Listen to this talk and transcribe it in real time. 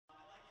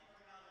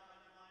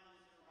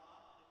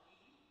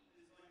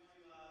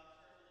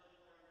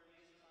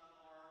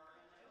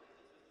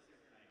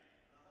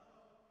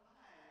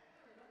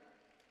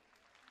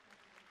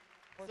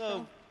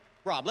So,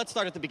 Rob, let's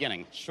start at the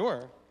beginning.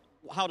 Sure.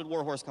 How did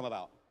Warhorse come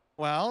about?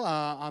 Well,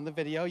 on the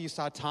video, you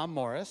saw Tom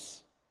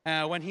Morris.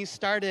 When he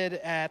started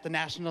at the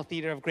National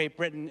Theatre of Great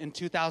Britain in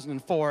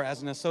 2004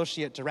 as an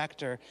associate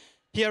director,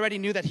 he already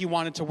knew that he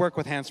wanted to work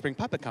with Handspring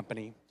Puppet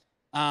Company.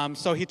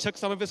 So he took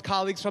some of his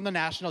colleagues from the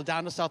National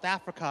down to South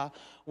Africa,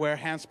 where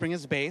Handspring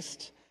is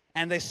based,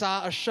 and they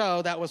saw a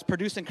show that was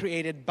produced and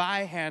created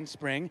by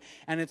Handspring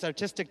and its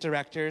artistic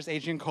directors,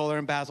 Adrian Kohler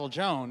and Basil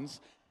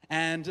Jones,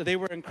 and they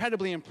were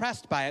incredibly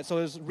impressed by it. So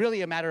it was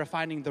really a matter of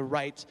finding the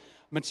right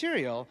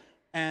material.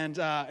 And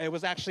it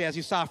was actually, as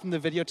you saw from the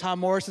video, Tom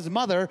Morris's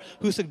mother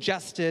who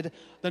suggested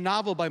the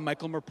novel by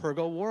Michael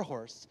Morpurgo,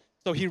 Warhorse.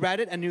 So he read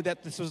it and knew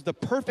that this was the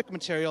perfect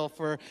material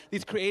for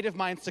these creative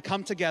minds to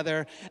come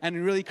together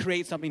and really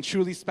create something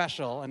truly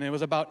special. And it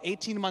was about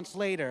 18 months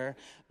later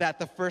that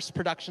the first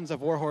productions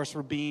of Warhorse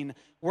were being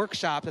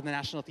workshopped at the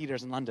National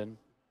Theatres in London.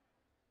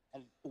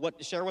 And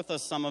share with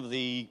us some of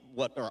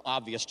what are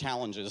obvious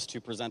challenges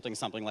to presenting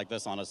something like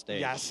this on a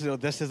stage. Yes, so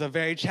this is a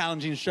very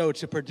challenging show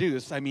to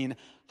produce. I mean,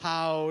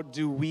 how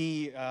do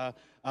we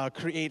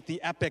create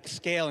the epic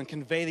scale and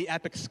convey the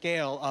epic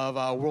scale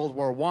of World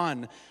War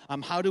I?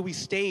 How do we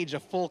stage a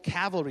full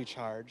cavalry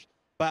charge?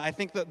 But I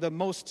think that the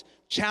most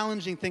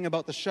challenging thing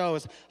about the show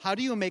is how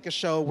do you make a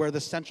show where the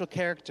central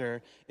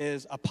character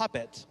is a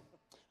puppet?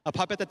 A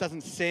puppet that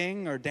doesn't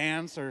sing or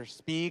dance or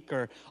speak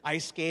or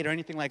ice skate or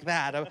anything like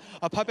that.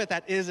 A puppet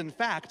that is, in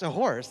fact, a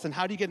horse. And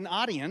how do you get an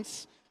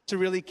audience to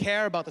really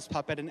care about this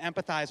puppet and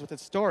empathize with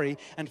its story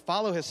and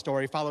follow his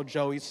story, follow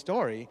Joey's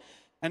story?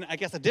 And I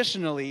guess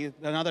additionally,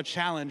 another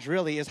challenge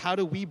really is how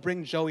do we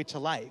bring Joey to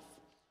life?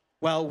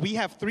 Well, we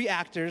have 3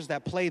 actors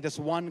that play this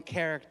one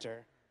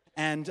character.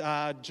 And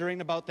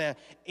during about the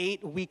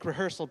 8-week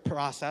rehearsal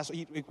process,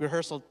 8-week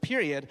rehearsal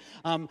period,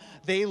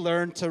 they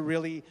learn to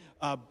really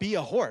be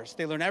a horse.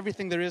 They learn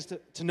everything there is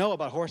to know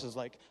about horses.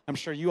 Like, I'm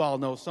sure you all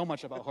know so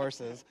much about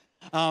horses.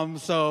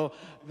 So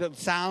the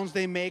sounds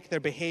they make,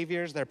 their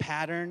behaviors, their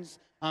patterns,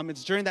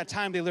 it's during that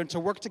time they learn to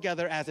work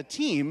together as a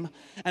team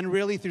and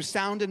really through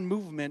sound and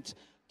movement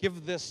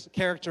give this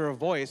character a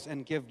voice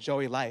and give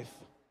Joey life.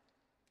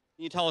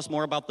 Can you tell us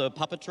more about the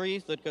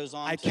puppetry that goes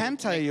on? I can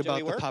tell you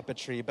about the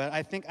puppetry, but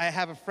I think I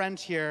have a friend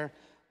here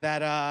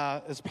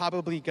that is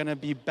probably going to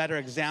be a better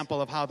example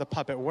of how the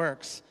puppet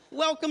works.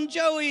 Welcome,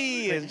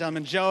 Joey! Ladies and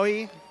gentlemen,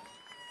 Joey,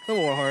 the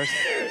warhorse.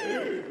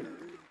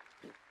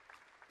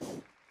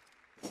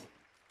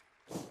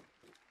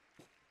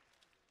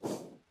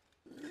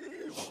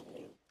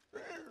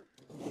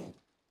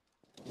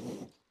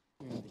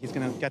 He's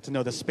going to get to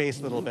know the space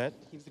a little bit.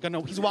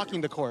 He's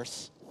walking the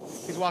course.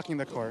 He's walking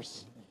the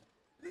course.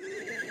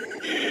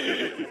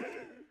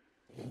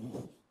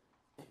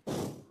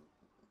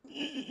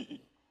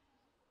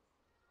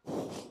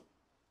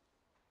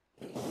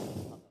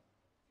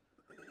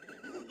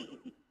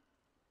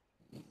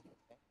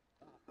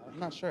 I'm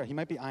not sure. He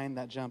might be eyeing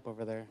that jump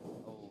over there.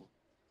 Oh,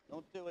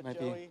 don't do it, might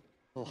Joey. Be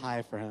a little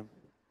high for him.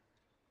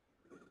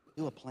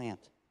 Do a plant.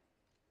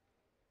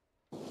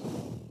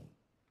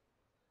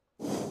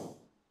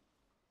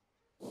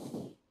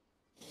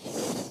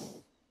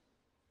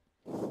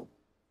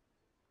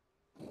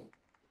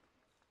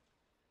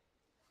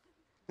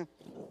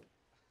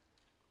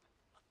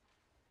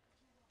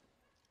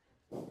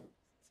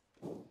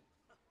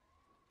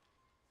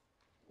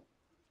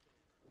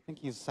 I think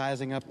he's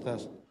sizing up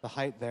the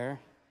height there.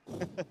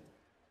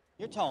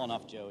 You're tall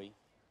enough, Joey.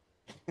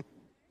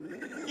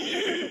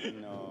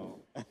 No.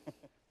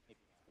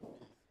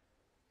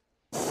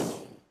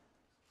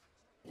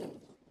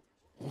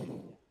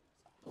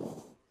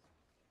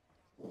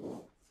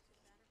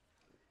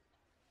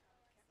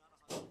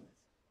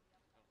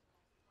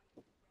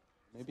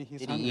 Maybe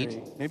he's Did hungry. he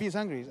eat? Maybe he's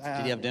hungry.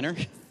 Did he have dinner?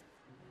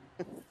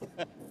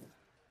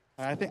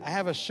 I think I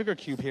have a sugar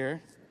cube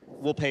here.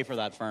 We'll pay for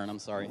that, Fern. I'm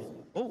sorry.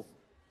 Oh.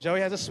 Joey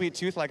has a sweet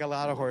tooth like a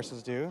lot of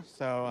horses do.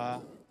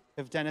 So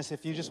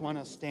if you just want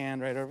to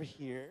stand right over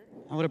here.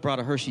 I would have brought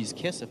a Hershey's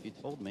Kiss if you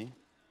told me.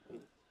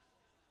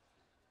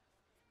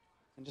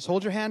 And just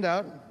hold your hand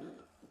out. You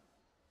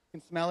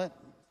can smell it.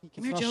 You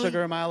can smell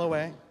sugar a mile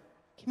away.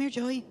 Come here,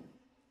 Joey.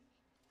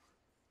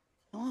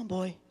 Come on,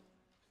 boy.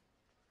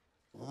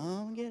 Come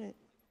on, get it.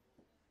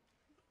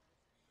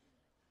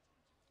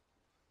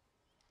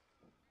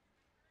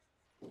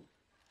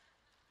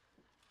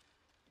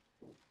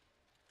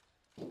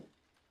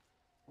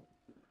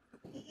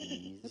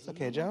 It's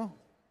okay, Joe.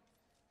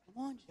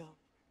 Come on, Joe.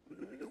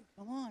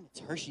 Come on. It's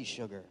Hershey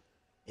sugar.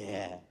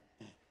 Yeah.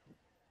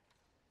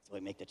 That's where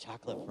we make the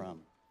chocolate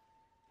from.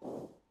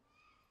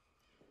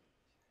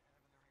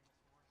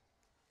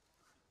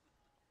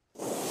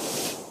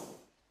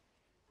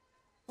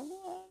 Come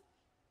on.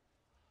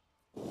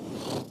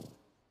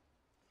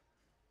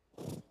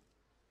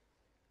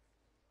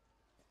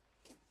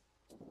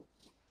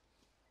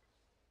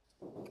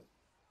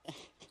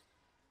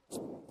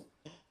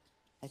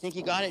 I think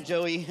you got it,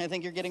 Joey. I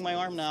think you're getting my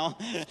arm now.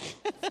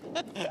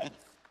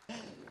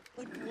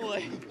 Good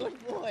boy.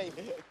 Good boy.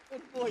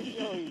 Good boy,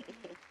 Joey.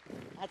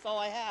 That's all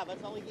I have.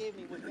 That's all he gave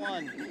me was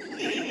one.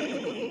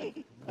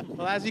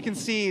 Well, as you can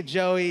see,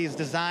 Joey's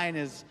design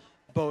is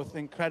both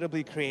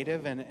incredibly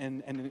creative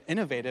and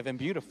innovative and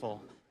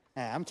beautiful.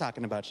 Yeah, I'm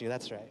talking about you,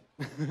 that's right.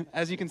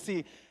 As you can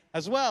see,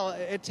 as well,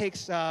 it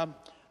takes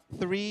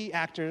 3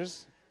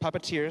 actors,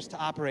 puppeteers, to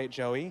operate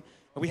Joey.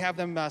 We have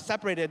them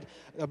separated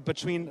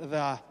between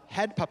the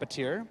head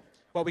puppeteer,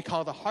 what we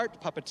call the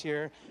heart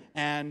puppeteer,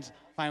 and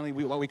finally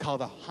what we call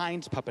the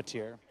hind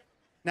puppeteer.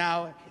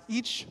 Now,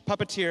 each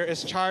puppeteer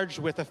is charged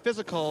with a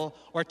physical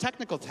or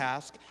technical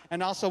task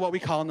and also what we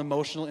call an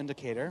emotional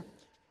indicator.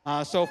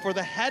 So for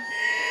the head,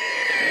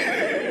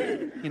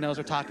 he knows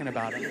we're talking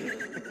about him.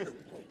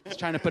 He's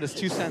trying to put his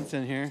 2 cents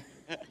in here.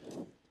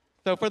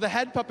 So for the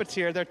head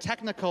puppeteer, their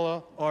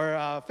technical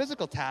or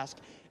physical task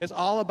is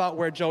all about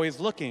where Joey's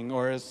looking,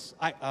 or his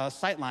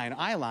sight line,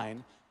 eye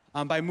line.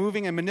 By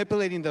moving and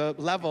manipulating the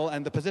level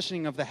and the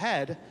positioning of the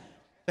head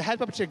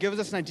puppeteer gives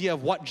us an idea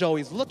of what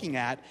Joey's looking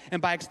at,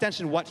 and by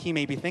extension, what he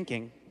may be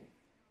thinking.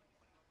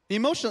 The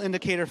emotional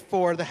indicator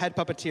for the head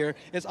puppeteer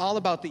is all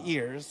about the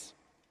ears.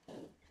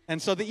 And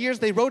so the ears,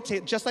 they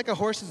rotate just like a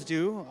horse's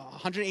do,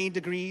 180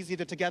 degrees,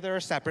 either together or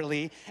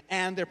separately,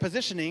 and their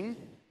positioning,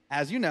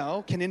 as you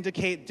know, can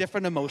indicate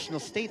different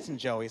emotional states in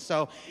Joey.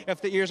 So if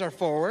the ears are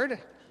forward,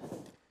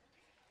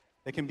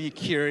 they can be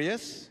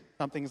curious,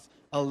 something's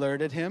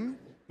alerted him,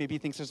 maybe he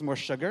thinks there's more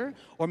sugar,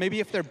 or maybe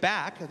if they're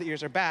back, if the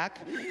ears are back,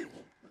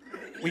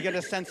 we get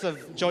a sense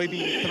of Joey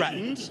being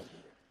threatened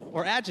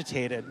or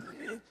agitated.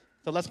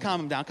 So let's calm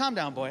him down. Calm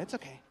down, boy. It's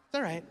okay. It's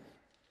all right.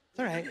 It's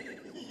all right.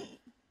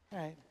 All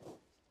right.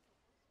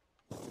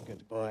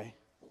 Good boy.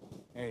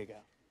 There you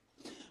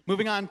go.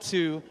 Moving on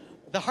to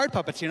the heart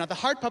puppeteer. Now, the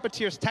heart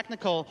puppeteer's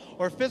technical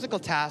or physical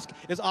task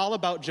is all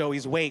about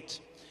Joey's weight.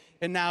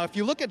 And now, if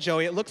you look at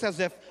Joey, it looks as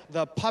if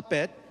the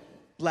puppet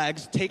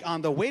legs take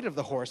on the weight of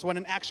the horse, when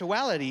in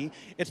actuality,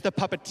 it's the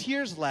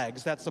puppeteer's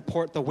legs that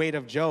support the weight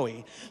of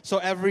Joey. So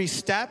every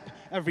step,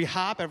 every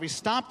hop, every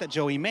stomp that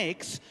Joey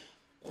makes,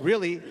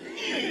 really,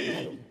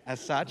 as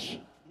such,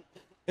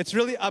 it's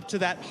really up to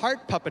that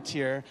heart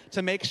puppeteer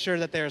to make sure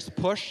that there's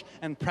push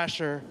and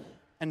pressure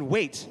and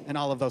weight in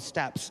all of those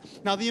steps.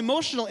 Now, the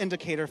emotional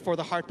indicator for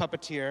the heart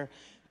puppeteer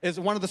is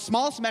one of the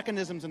smallest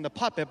mechanisms in the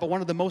puppet, but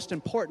one of the most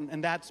important,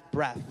 and that's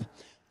breath.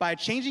 By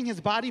changing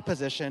his body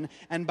position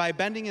and by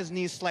bending his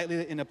knees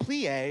slightly in a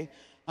plie,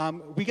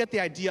 we get the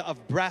idea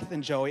of breath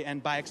in Joey,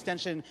 and by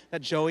extension,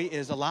 that Joey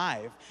is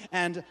alive.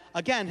 And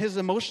again, his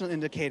emotional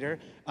indicator,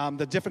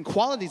 the different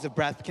qualities of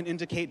breath can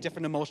indicate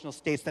different emotional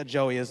states that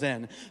Joey is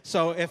in.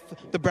 So if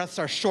the breaths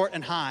are short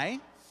and high,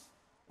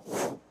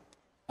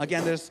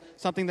 again, there's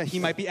something that he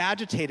might be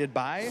agitated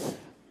by.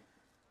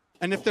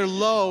 And if they're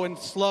low and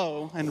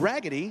slow and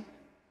raggedy,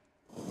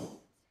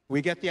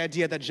 we get the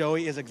idea that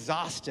Joey is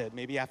exhausted,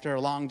 maybe after a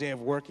long day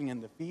of working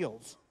in the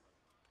fields.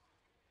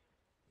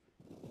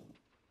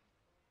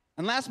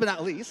 And last but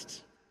not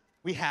least,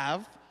 we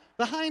have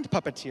the hind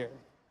puppeteer.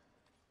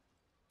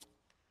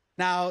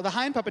 Now, the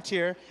hind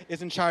puppeteer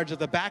is in charge of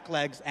the back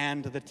legs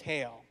and the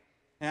tail.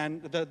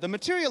 And the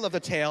material of the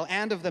tail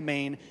and of the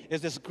mane is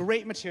this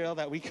great material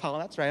that we call,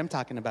 that's right, I'm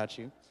talking about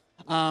you.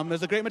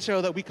 There's a great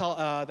material that we call,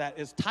 that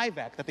is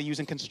Tyvek, that they use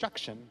in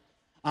construction.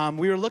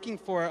 We were looking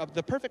for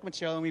the perfect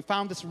material, and we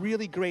found this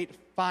really great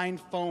fine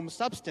foam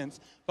substance,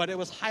 but it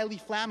was highly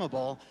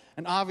flammable,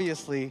 and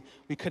obviously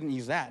we couldn't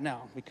use that.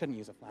 No, we couldn't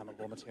use a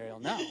flammable material,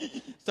 no.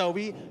 So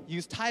we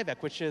used Tyvek,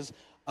 which is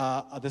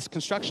this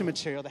construction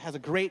material that has a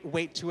great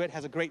weight to it,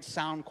 has a great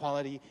sound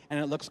quality, and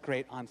it looks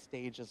great on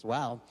stage as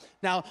well.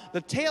 Now,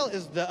 the tail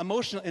is the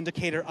emotional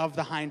indicator of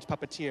the hind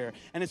puppeteer,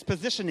 and its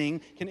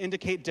positioning can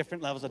indicate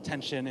different levels of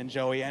tension in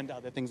Joey and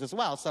other things as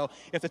well. So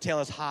if the tail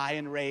is high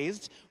and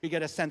raised, we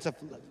get a sense of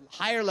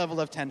higher level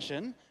of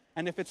tension,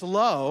 and if it's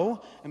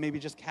low and maybe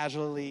just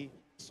casually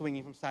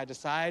swinging from side to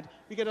side,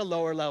 we get a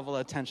lower level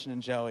of tension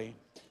in Joey.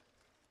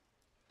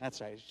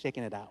 That's right,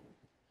 shaking it out.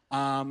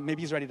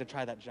 Maybe he's ready to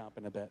try that jump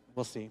in a bit.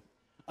 We'll see.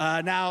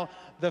 Now,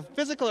 the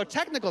physical or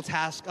technical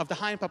task of the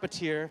hind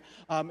puppeteer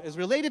is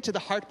related to the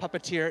heart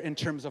puppeteer in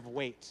terms of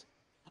weight.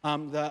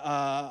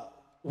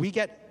 We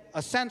get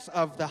a sense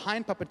of the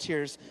hind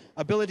puppeteer's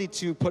ability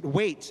to put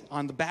weight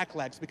on the back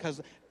legs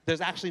because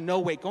there's actually no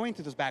weight going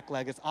through this back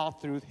leg. It's all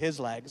through his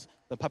legs,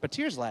 the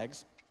puppeteer's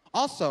legs.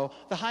 Also,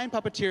 the hind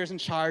puppeteer is in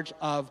charge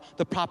of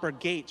the proper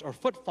gait or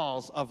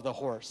footfalls of the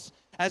horse.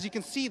 As you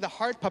can see, the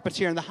heart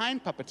puppeteer and the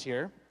hind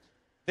puppeteer,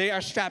 they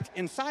are strapped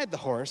inside the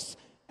horse,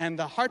 and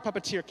the heart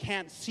puppeteer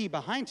can't see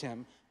behind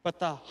him, but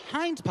the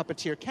hind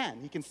puppeteer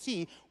can. He can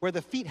see where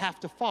the feet have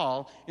to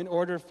fall in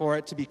order for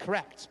it to be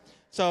correct.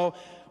 So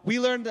we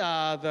learned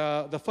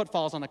the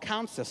footfalls on a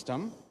count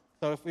system.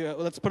 So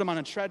let's put them on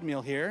a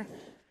treadmill here.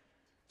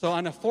 So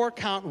on a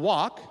 4-count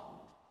walk,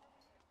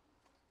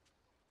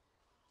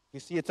 you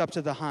see it's up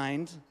to the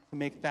hind to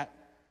make that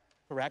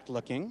correct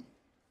looking.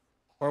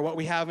 Or what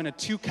we have in a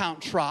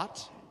 2-count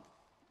trot.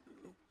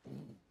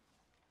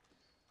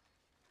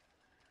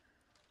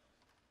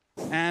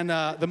 And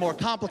the more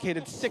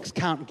complicated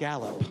 6-count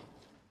gallop.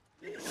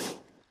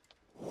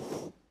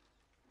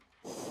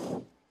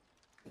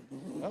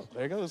 Oh,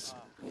 there it goes.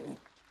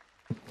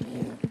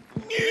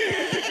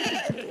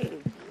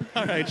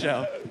 All right,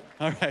 Joe.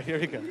 All right, here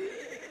we go.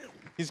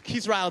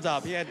 He's riled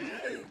up. He had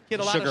a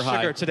lot of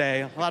sugar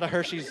today, a lot of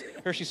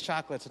Hershey's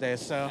chocolate today.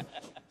 So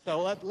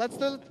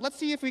let's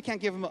see if we can't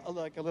give him a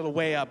little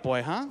way up,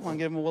 boy, huh? Want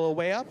to give him a little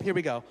way up? Here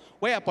we go.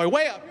 Way up, boy,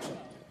 way up.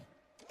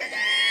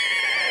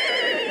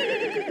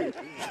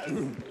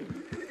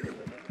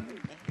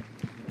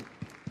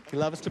 He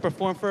loves to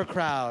perform for a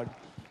crowd.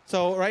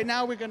 So right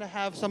now we're going to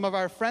have some of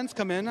our friends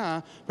come in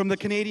from the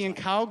Canadian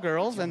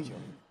Cowgirls and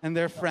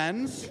their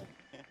friends.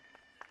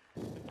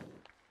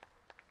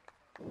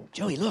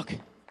 Joey, look.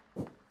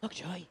 Look,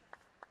 Joey.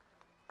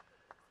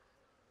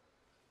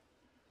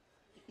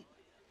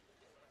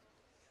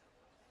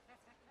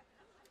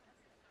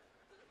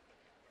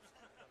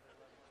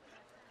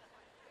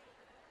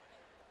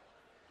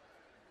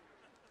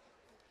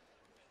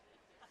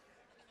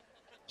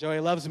 Joey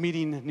loves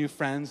meeting new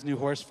friends, new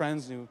horse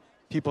friends, new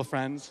people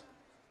friends.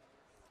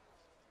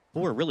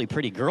 4 really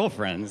pretty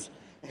girlfriends.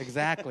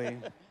 Exactly.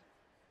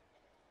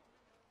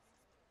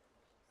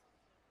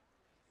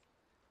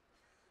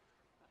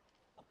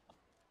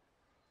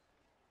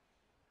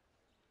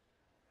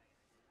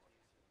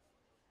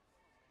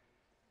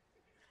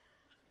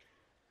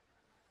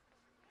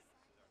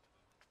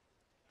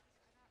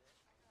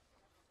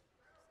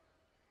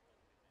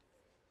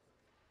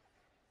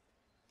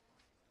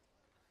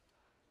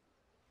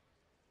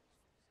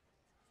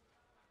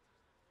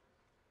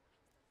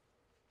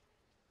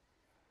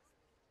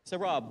 So,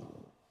 Rob,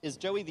 is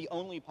Joey the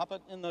only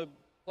puppet in the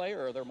play,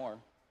 or are there more?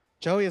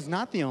 Joey is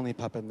not the only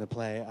puppet in the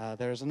play.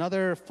 There's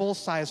another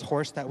full-size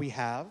horse that we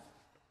have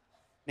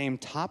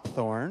named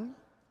Topthorn.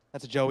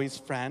 That's Joey's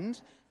friend.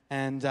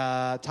 And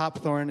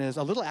Topthorn is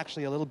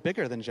actually a little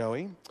bigger than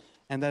Joey.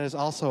 And that is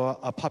also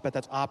a puppet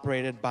that's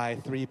operated by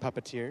 3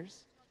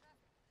 puppeteers.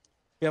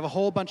 We have a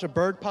whole bunch of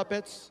bird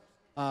puppets,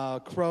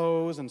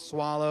 crows and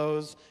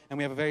swallows. And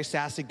we have a very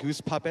sassy goose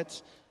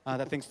puppet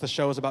that thinks the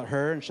show is about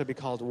her and should be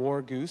called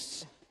War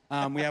Goose.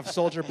 We have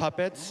soldier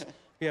puppets.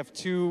 We have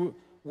 2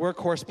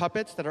 workhorse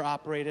puppets that are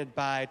operated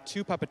by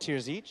 2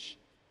 puppeteers each.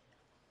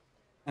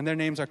 And their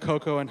names are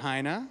Coco and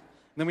Heina. And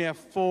then we have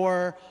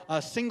 4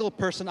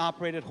 single-person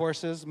operated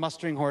horses,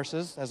 mustering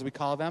horses, as we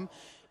call them.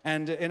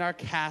 And in our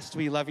cast,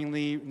 we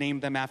lovingly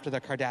named them after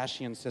the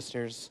Kardashian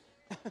sisters,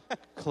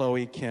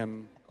 Khloe,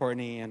 Kim,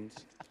 Kourtney, and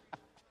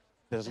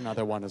there's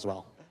another one as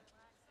well.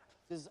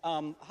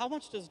 How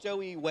much does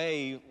Joey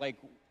weigh, like,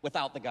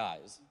 without the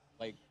guys?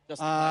 Like,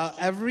 just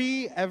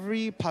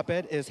every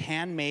puppet is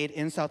handmade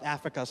in South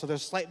Africa, so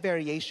there's slight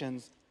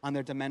variations on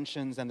their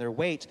dimensions and their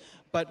weight.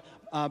 But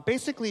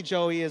basically,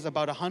 Joey is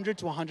about 100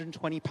 to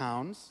 120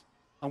 pounds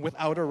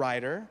without a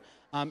rider.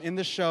 In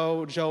the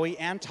show, Joey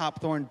and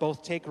Topthorn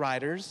both take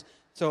riders.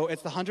 So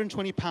it's the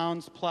 120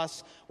 pounds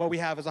plus what we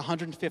have is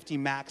 150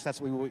 max. That's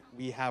what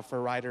we have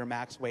for rider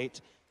max weight.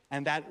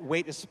 And that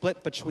weight is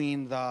split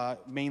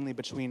mainly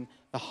between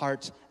the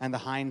heart and the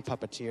hind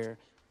puppeteer.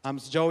 So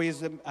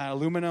Joey's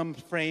aluminum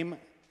frame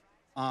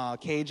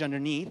cage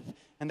underneath,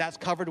 and that's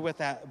covered with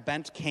that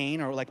bent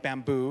cane or like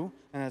bamboo,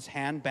 and it's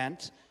hand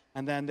bent.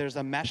 And then there's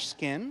a mesh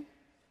skin,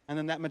 and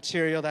then that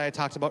material that I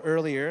talked about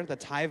earlier, the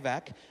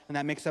Tyvek, and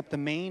that makes up the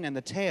mane and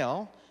the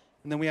tail.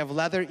 And then we have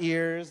leather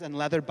ears and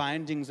leather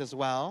bindings as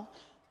well.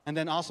 And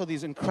then also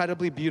these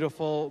incredibly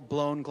beautiful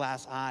blown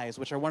glass eyes,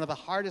 which are one of the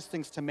hardest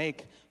things to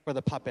make for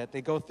the puppet.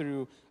 They go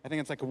through, I think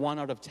it's like 1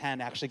 out of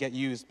 10 actually get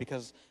used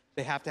because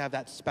they have to have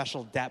that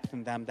special depth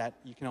in them that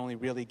you can only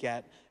really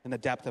get in the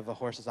depth of a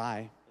horse's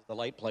eye. The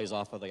light plays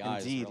off of the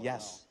eyes. Indeed, really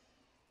yes.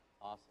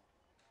 Well. Awesome.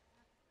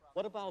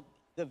 What about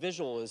the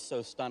visual is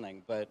so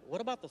stunning, but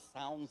what about the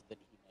sounds that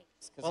he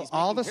makes? Well,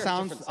 all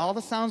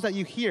the sounds that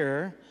you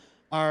hear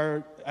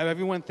are,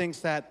 everyone thinks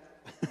that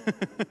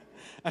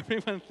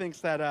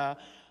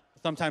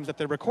sometimes that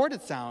they're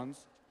recorded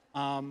sounds,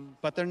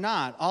 but they're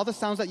not. All the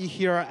sounds that you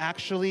hear are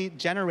actually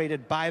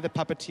generated by the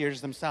puppeteers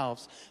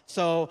themselves.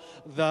 So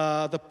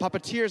the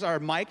puppeteers are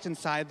mic'd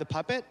inside the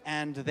puppet,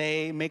 and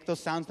they make those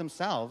sounds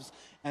themselves.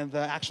 And the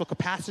actual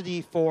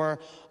capacity for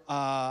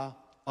a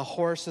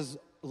horse's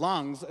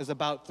lungs is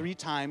about 3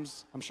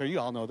 times, I'm sure you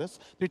all know this,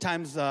 3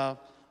 times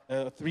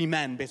 3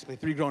 men, basically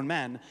 3 grown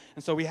men.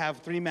 And so we have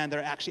 3 men that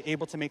are actually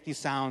able to make these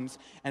sounds,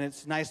 and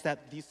it's nice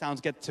that these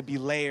sounds get to be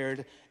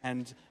layered,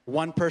 and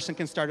one person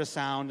can start a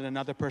sound and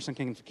another person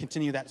can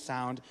continue that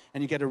sound,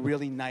 and you get a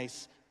really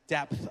nice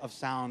depth of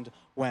sound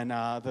when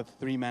the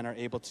 3 men are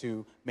able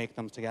to make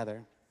them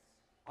together.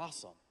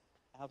 Awesome.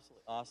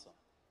 Absolutely awesome.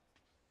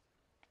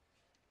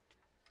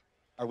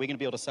 Are we going to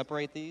be able to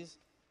separate these?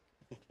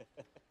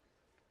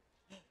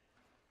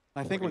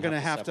 I think we're going to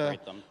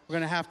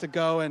have to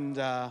go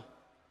and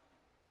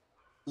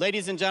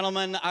Ladies and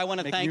gentlemen, I want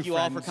to thank you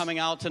all for coming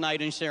out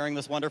tonight and sharing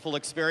this wonderful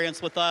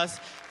experience with us.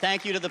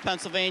 Thank you to the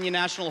Pennsylvania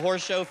National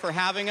Horse Show for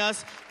having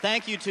us.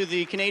 Thank you to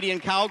the Canadian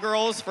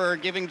Cowgirls for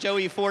giving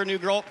Joey 5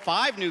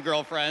 new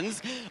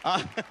girlfriends.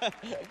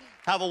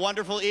 Have a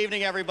wonderful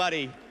evening,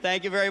 everybody.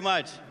 Thank you very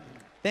much.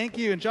 Thank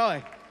you.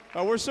 Enjoy.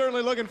 We're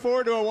certainly looking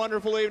forward to a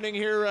wonderful evening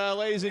here,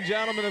 ladies and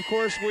gentlemen. Of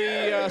course, we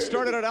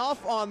started it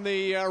off on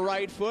the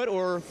right foot,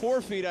 or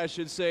 4 feet, I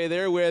should say,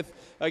 there with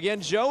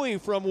Again, Joey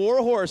from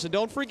Warhorse. And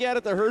don't forget,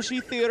 at the Hershey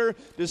Theater,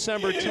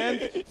 December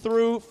 10th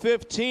through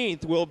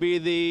 15th will be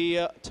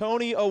the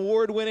Tony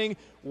Award-winning,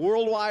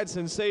 worldwide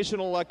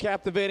sensational,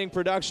 captivating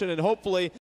production, and hopefully